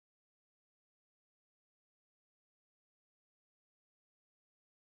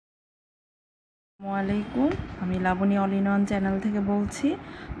আসসালামাইকুম, আমি Laboni all in one channel থেকে বলছি।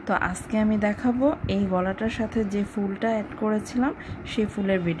 তো আজকে আমি দেখাবো এই গলাটার সাথে যে ফুলটা অ্যাড করেছিলাম সেই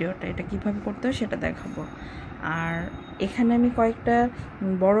ফুলের ভিডিওটা, এটা কিভাবে করতে হয় সেটা দেখাবো। আর এখানে আমি কয়েকটা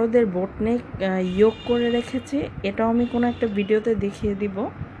বড়দের বোট নেক ইয়োগ করে রেখেছি, এটাও আমি কোনো একটা ভিডিওতে দেখিয়ে দিব।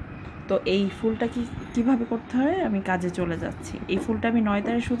 তো এই ফুলটা কিভাবে করতে হয় আমি কাজে চলে যাচ্ছি। এই ফুলটা আমি 9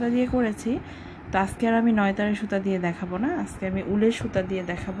 তারের সুতা দিয়ে করেছি। তো আজকে আর আমি 9 তারের সুতা দিয়ে দেখাবো না, আজকে আমি উলের সুতা দিয়ে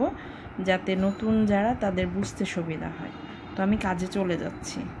দেখাবো, যাতে নতুন যারা তাদের বুঝতে সুবিধা হয়। তো আমি কাজে চলে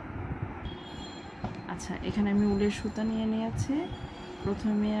যাচ্ছি। আচ্ছা, এখানে আমি উলের সুতা নিয়ে নিয়েছি।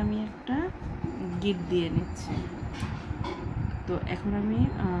 প্রথমে আমি একটা গিট দিয়ে নিচ্ছি। তো এখন আমি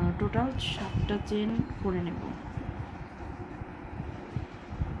টোটাল 7টা চেন করে নেব।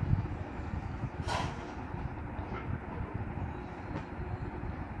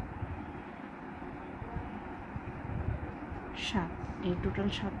 এই টোটাল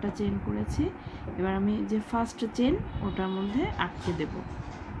 7টা চেন করেছি। এবার আমি যে ফার্স্ট চেন ওটার মধ্যে আটকে দেব।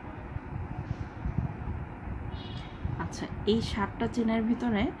 আচ্ছা, এই 7টা চেনের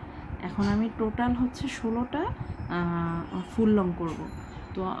ভিতরে এখন আমি টোটাল হচ্ছে 16টা ফুল লং করব।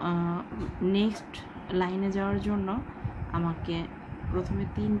 তো নেক্সট লাইনে যাওয়ার জন্য আমাকে প্রথমে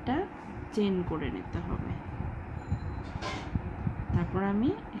 3টা চেন করে নিতে হবে। তারপর আমি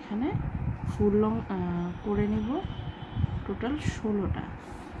এখানে ফুল লং করে নেব টোটাল 16টা।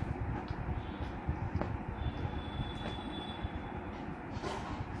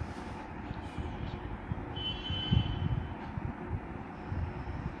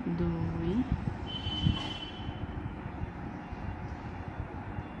 দুই,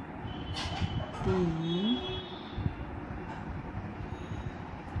 তিন,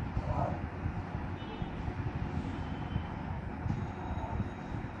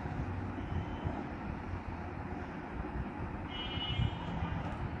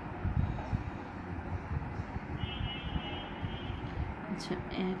 আচ্ছা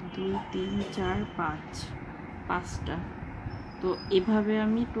 1 2 3 4 5, 5টা। তো এভাবে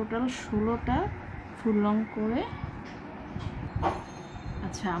আমি টোটাল 16টা ফুল লং করে,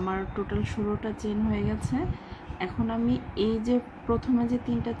 আচ্ছা আমার টোটাল 16টা চেন হয়ে গেছে। এখন আমি এই যে প্রথমে যে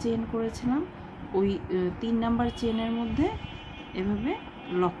 3টা চেন করেছিলাম ওই 3 নাম্বার চেনের মধ্যে এভাবে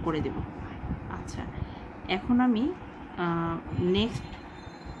লক করে দেব। আচ্ছা, এখন আমি নেক্সট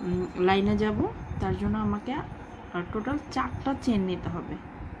লাইনে যাব। তার জন্য আমাকে টোটাল 4টা চেন নিতে হবে।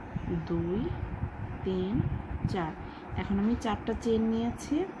 2 3 4। এখন আমি 4টা চেন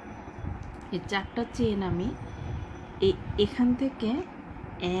নিয়েছি। এই 4টা চেন আমি এখান থেকে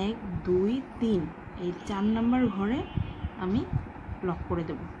 1 2 3 এই 4 নাম্বার ঘরে আমি লক করে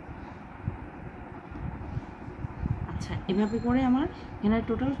দেব। আচ্ছা, এভাবে করে আমার এখানে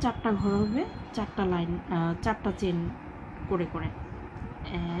টোটাল 4টা ঘর হবে, 4টা লাইন, 4টা চেন করে করে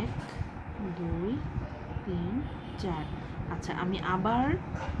 1 2 3 4। আচ্ছা, আমি আবার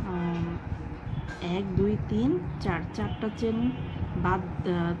 1 2 3 4, 4টা চেন বাদ,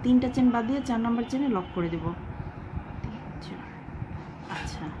 3টা চেন বাদ দিয়ে 4 নাম্বার চেনে লক করে দেব। 3 4।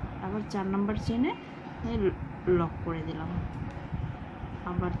 আচ্ছা, আবার 4 নাম্বার চেনে লক করে দিলাম।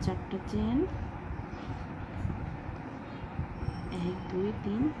 আবার 4টা চেন 1 2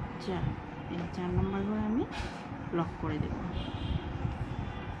 3 4, এই 4 নাম্বার ঘরে আমি লক করে দেব।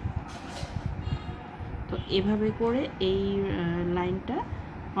 তো এভাবে করে এই লাইনটা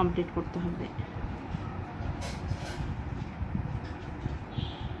কমপ্লিট করতে হবে।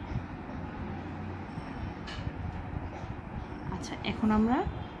 আচ্ছা, এখন আমরা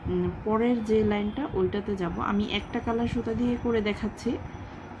পরের যে লাইনটা ওইটাতে যাব। আমি একটা কালার সুতা দিয়ে করে দেখাচ্ছি,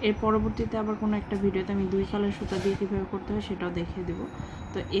 এর পরবর্তীতে আবার কোনো একটা ভিডিওতে আমি 2 কালার সুতা দিয়ে কীভাবে করতে হয় সেটাও দেখিয়ে দেব।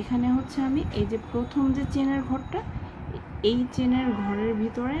 তো এখানে হচ্ছে আমি এই যে প্রথম যে চেনের ঘরটা, এই চেনের ঘরের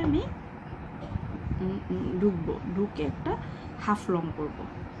ভিতরে আমি ঢুকবো, ঢুকে একটা হাফ লং করব।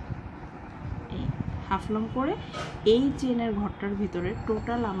 এই হাফ লং করে এই চেনের ঘরটার ভিতরে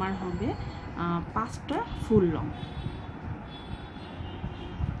টোটাল আমার হবে 5টা ফুল লং।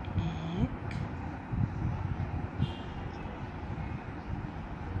 1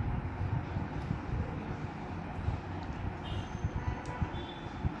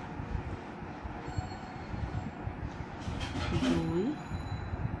 2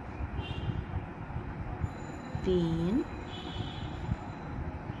 3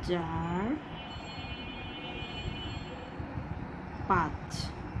 4 5।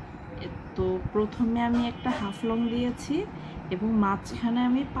 তো প্রথমে আমি একটা হাফ লং দিয়েছি এবং মাঝখানে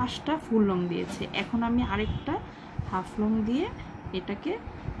আমি 5টা ফুল লং দিয়েছি। এখন আমি আরেকটা হাফ লং দিয়ে এটাকে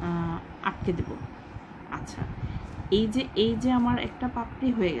আটকে দেব। আচ্ছা, এই যে আমার একটা পাপড়ি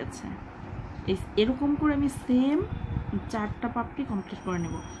হয়ে গেছে। এরকম করে আমি সেম 4টা পাপড়ি কমপ্লিট করে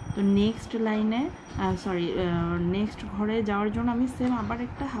নেব। তো নেক্সট লাইনে নেক্সট ঘরে যাওয়ার জন্য আমি সেম আবার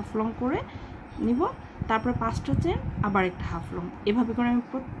একটা হাফ লং করে নিব, তারপরে 5টা চেন, আবার একটা হাফ লং, এভাবে করে আমি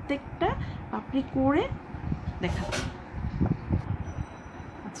প্রত্যেকটা পাপড়ি করে দেখাচ্ছি।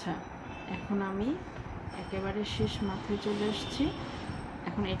 আচ্ছা, এখন আমি একেবারে শেষ মাথায় চলে এসেছি।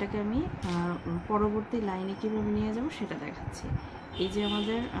 এখন এটাকে আমি পরবর্তী লাইনে কীভাবে নিয়ে যাব সেটা দেখাচ্ছি। এই যে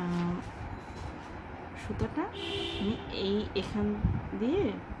আমাদের সুতাটা, আমি এখান দিয়ে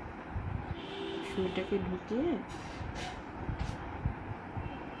সুইটাকে ঢুকিয়ে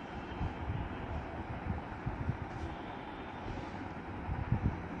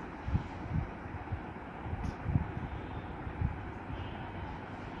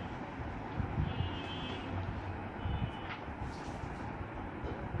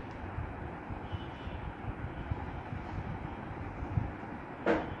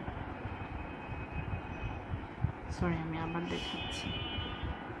আমি আবার দেখাচ্ছি।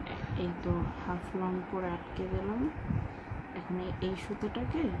 এই তো হাফ লং করে আটকে দিলাম। এখন এই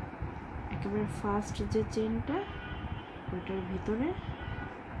সুতোটাকে একেবারে ফার্স্ট যে চেনটা ওইটার ভিতরে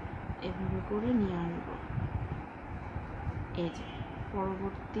এভাবে করে নিয়ে আসব। এই যে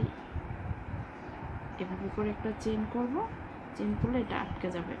পরবর্তী এভাবে করে একটা চেন করব, চেন করলে এটা আটকে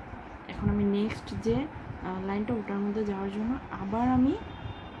যাবে। এখন আমি নেক্সট যে লাইনটা ওটার মধ্যে যাওয়ার জন্য আবার আমি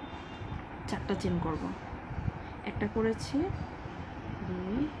 4টা চেন করব। একটা করেছি,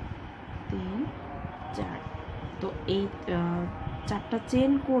 2 3 4। তো এই 4টা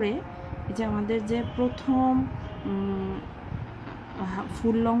চেন করে এই যে আমাদের যে প্রথম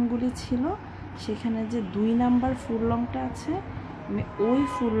ফুল লংগুলি ছিল সেখানে যে 2 নাম্বার ফুল লংটা আছে, আমি ওই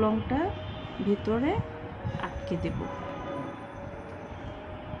ফুল লংটা ভিতরে আটকে দেব।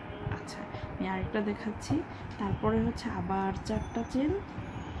 আচ্ছা, আমি আরেকটা দেখাচ্ছি। তারপরে হচ্ছে আবার 4টা চেন,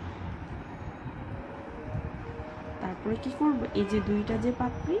 তারপরে কি করব, এই যে 2টা যে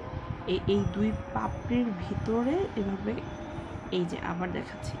পাপড়ি, এই 2 পাপড়ির ভিতরে এভাবে, এই যে আবার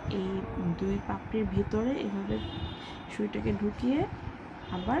দেখাচ্ছি, এই 2 পাপড়ির ভিতরে এভাবে সুইটাকে ঢুকিয়ে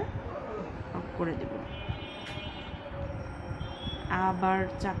আবার অফ করে দেব। আবার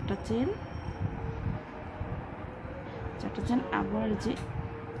 4টা চেন, আবার যে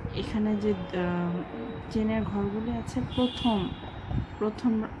এখানে যে চেনের ঘরগুলি আছে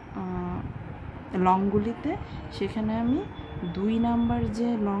প্রথম লংগুলিতে, সেখানে আমি 2 নাম্বার যে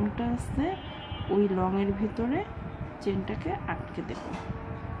লংটা আছে ওই লংয়ের ভিতরে চেনটাকে আটকে দেব।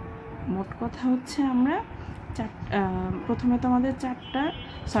 মোট কথা হচ্ছে আমরা প্রথমে তো আমাদের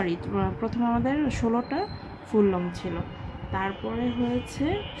প্রথমে আমাদের 16টা ফুল লং ছিল, তারপরে হয়েছে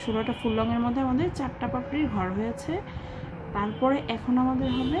 16টা ফুল লংয়ের মধ্যে আমাদের 4টা পাপড়ির ঘর হয়েছে, তারপরে এখন আমাদের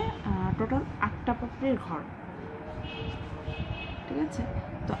হবে টোটাল 8টা পাপড়ির ঘর। ঠিক আছে,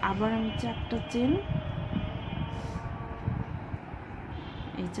 তো আবার আমি 4টা চেন,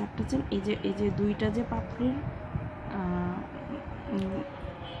 এই 4টা চেন, এই যে 2টা যে পাপড়ির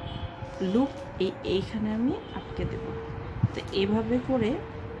লুপ এইখানে আমি আটকে দেব। তো এভাবে করে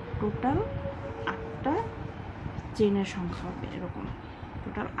টোটাল 8টা চেনের সংখ্যা হবে, এরকম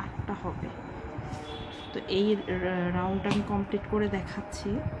টোটাল 8টা হবে। তো এই রাউন্ডটা আমি কমপ্লিট করে দেখাচ্ছি।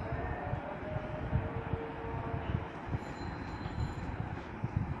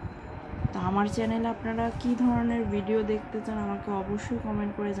 তো আমার চ্যানেলে আপনারা কী ধরনের ভিডিও দেখতে চান আমাকে অবশ্যই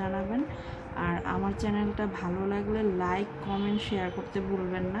কমেন্ট করে জানাবেন। আর আমার চ্যানেলটা ভালো লাগলে লাইক, কমেন্ট, শেয়ার করতে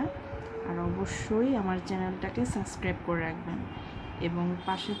ভুলবেন না। আর অবশ্যই আমার চ্যানেলটাকে সাবস্ক্রাইব করে রাখবেন এবং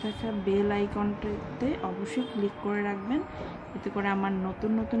পাশে থাকা বেল আইকনটাতে অবশ্যই ক্লিক করে রাখবেন, এতে করে আমার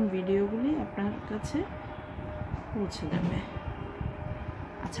নতুন নতুন ভিডিওগুলি আপনার কাছে পৌঁছে যাবে।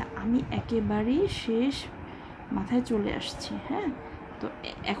 আচ্ছা, আমি একেবারেই শেষ মাথায় চলে আসছি। হ্যাঁ, তো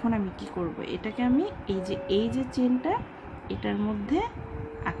এখন আমি কি করব, এটাকে আমি এই যে চেনটা এটার মধ্যে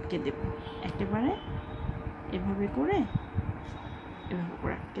আটকে দেব, একেবারে এভাবে করে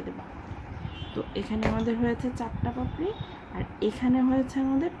আটকে দেব। তো এখানে আমাদের হয়েছে 4টা পাপড়ি, আর এখানে হয়েছে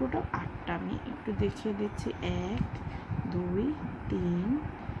আমাদের টোটাল 8টা। আমি একটু দেখিয়ে দিচ্ছি, 1 2 3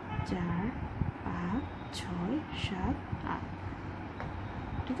 4 5 6 7 8।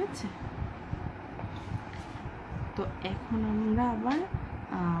 ঠিক আছে, তো এখন আমরা আবার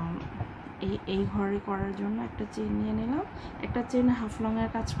এই ঘরে করার জন্য একটা চেন নিয়ে নিলাম। একটা চেন হাফ লংয়ের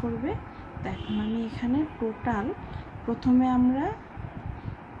কাজ করবে। তো এখন আমি এখানে টোটাল প্রথমে আমরা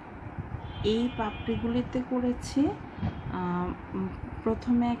এই পাপড়িগুলিতে করেছি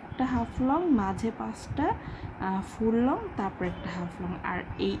প্রথমে একটা হাফ লং, মাঝে 5টা ফুল লং, তারপর একটা হাফ লং। আর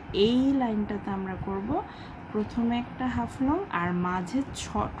এই লাইনটাতে আমরা করব প্রথমে একটা হাফ লং আর মাঝে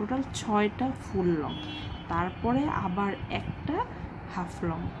টোটাল 6টা ফুল লং, তারপরে আবার একটা হাফ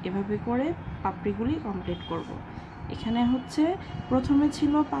লং, এভাবে করে পাপড়িগুলি কমপ্লিট করব। এখানে হচ্ছে প্রথমে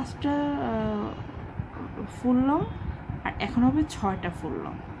ছিল 5টা ফুল লং, আর এখন হবে 6টা ফুল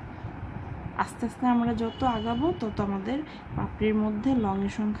লং। আস্তে আস্তে আমরা যত আগাবো তত আমাদের পাপড়ির মধ্যে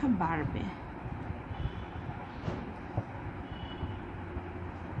লংয়ের সংখ্যা বাড়বে।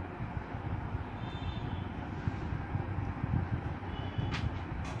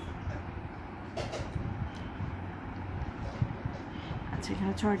 আচ্ছা,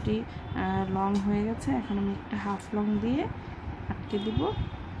 এখানে 6টি লং হয়ে গেছে। এখন আমি একটা হাফ লং দিয়ে আটকে দিব।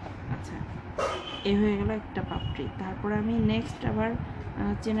 আচ্ছা, এই হয়ে গেল একটা পাপড়ি। তারপরে আমি নেক্সট আবার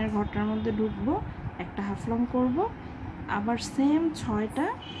চেনের ঘরটার মধ্যে ঢুকবো, একটা হাফ লং করব, আবার সেম 6টা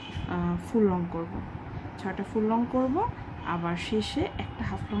ফুল লং করব। 6টা ফুল লং করব, আবার শেষে একটা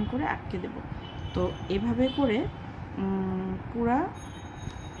হাফ লং করে আটকে দেব। তো এভাবে করে পুরা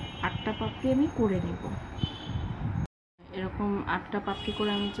 8টা পাপড়ি আমি করে নিব। এরকম 8টা পাপড়ি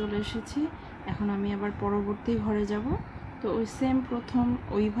করে আমি চলে এসেছি। এখন আমি আবার পরবর্তী ঘরে যাব। তো ওই সেম প্রথম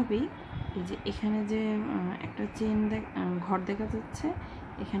ওইভাবেই, এই যে এখানে যে একটা চেন ঘর দেখা যাচ্ছে,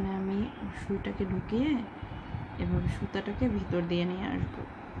 এখানে আমি সুইটাকে ঢুকিয়ে এভাবে সুতাটাকে ভিতর দিয়ে নিয়ে আসব,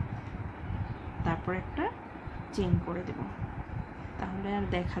 তারপর একটা চেন করে দেব, তাহলে আর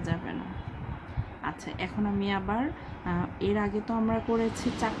দেখা যাবে না। আচ্ছা, এখন আমি আবার এর আগে তো আমরা করেছি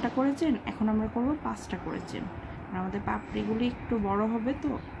 4টা করে চেন, এখন আমরা করব 5টা করে চেন। আমাদের পাপড়িগুলি একটু বড় হবে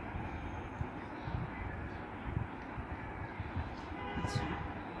তো। আচ্ছা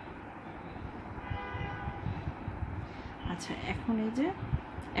আচ্ছা, এখন এই যে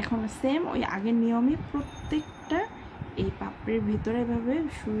এখন সেম ওই আগের নিয়মে প্রত্যেকটা এই পাপড়ির ভিতরে এভাবে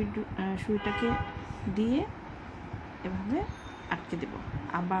সুইটাকে দিয়ে এভাবে আটকে দেব।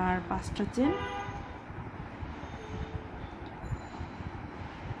 আবার 5টা চেন,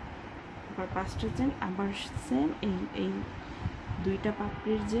 আবার 5টা চেন, আবার সেম এই 2টা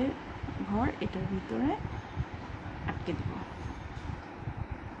পাপড়ির যে ঘর, এটার ভিতরে আটকে দেব।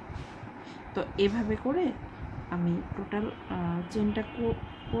 তো এভাবে করে আমি টোটাল চেনটা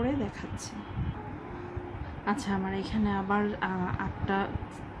করে দেখাচ্ছি। আচ্ছা, আমার এখানে আবার 8টা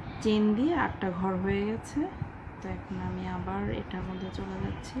চেন দিয়ে 8টা ঘর হয়ে গেছে। তো এখন আমি আবার এটার মধ্যে চলে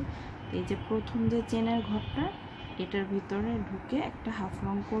যাচ্ছি। এই যে প্রথম যে চেনের ঘরটা, এটার ভিতরে ঢুকে একটা হাফ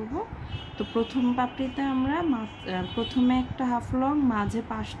লং করব। তো প্রথম পাপড়িতে আমরা প্রথমে একটা হাফ লং, মাঝে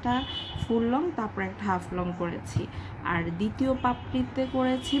 5টা ফুল লং, তারপরে একটা হাফ লং করেছি। আর দ্বিতীয় পাপড়িতে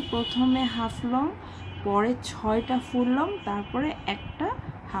করেছি প্রথমে হাফ লং, পরে 6টা ফুল লং, তারপরে একটা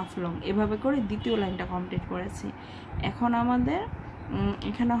হাফ লং, এভাবে করে দ্বিতীয় লাইনটা কমপ্লিট করেছি। এখন আমাদের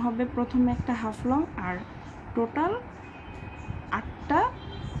এখানে হবে প্রথমে একটা হাফ লং আর টোটাল 8টা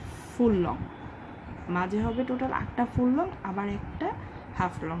ফুল লং, মাঝে হবে টোটাল 8টা ফুল লং, আবার একটা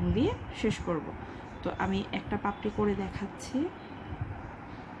হাফ লং দিয়ে শেষ করব। তো আমি একটা পাপড়ি করে দেখাচ্ছি।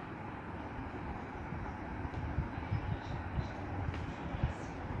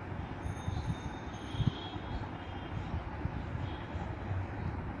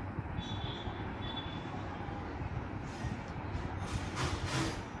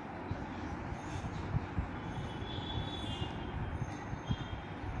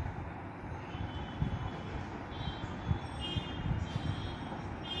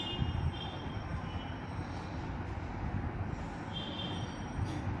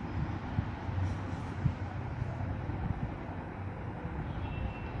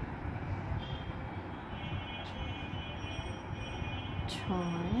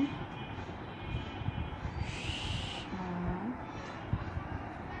 ছয়,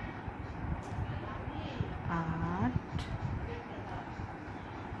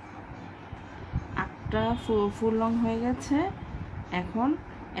 8টা ফুল লং হয়ে গেছে। এখন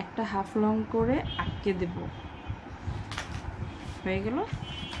একটা হাফ লং করে আটকে দেব, হয়ে গেল।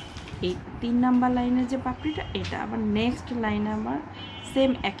 এই 3 নাম্বার লাইনের যে পাপড়িটা, এটা আবার নেক্সট লাইনে আবার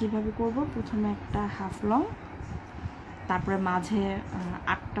সেম একইভাবে করব। প্রথমে একটা হাফ লং, তারপরে মাঝে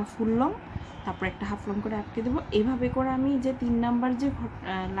 8টা ফুল লং, তারপরে একটা হাফ লং করে আটকে দেবো। এইভাবে করে আমি যে 3 নাম্বার যে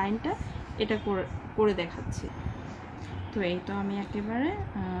লাইনটা, এটা করে দেখাচ্ছি। তো এই তো আমি একেবারে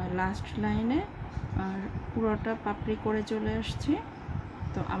লাস্ট লাইনে পুরোটা পাপড়ি করে চলে আসছি।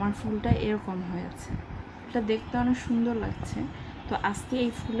 তো আমার ফুলটা এরকম হয়েছে, এটা দেখতে অনেক সুন্দর লাগছে। তো আজকে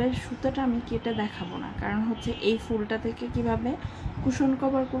এই ফুলের সুতাটা আমি কেটে দেখাবো না, কারণ হচ্ছে এই ফুলটা থেকে কিভাবে কুশন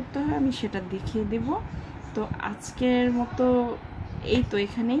কভার করতে হয় আমি সেটা দেখিয়ে দেব। তো আজকের মতো এই তো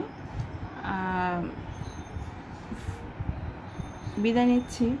এখানেই বিদায়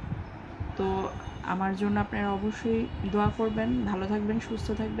নিচ্ছি। তো আমার জন্য আপনারা অবশ্যই দোয়া করবেন, ভালো থাকবেন, সুস্থ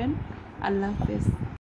থাকবেন। আল্লাহ হাফেজ।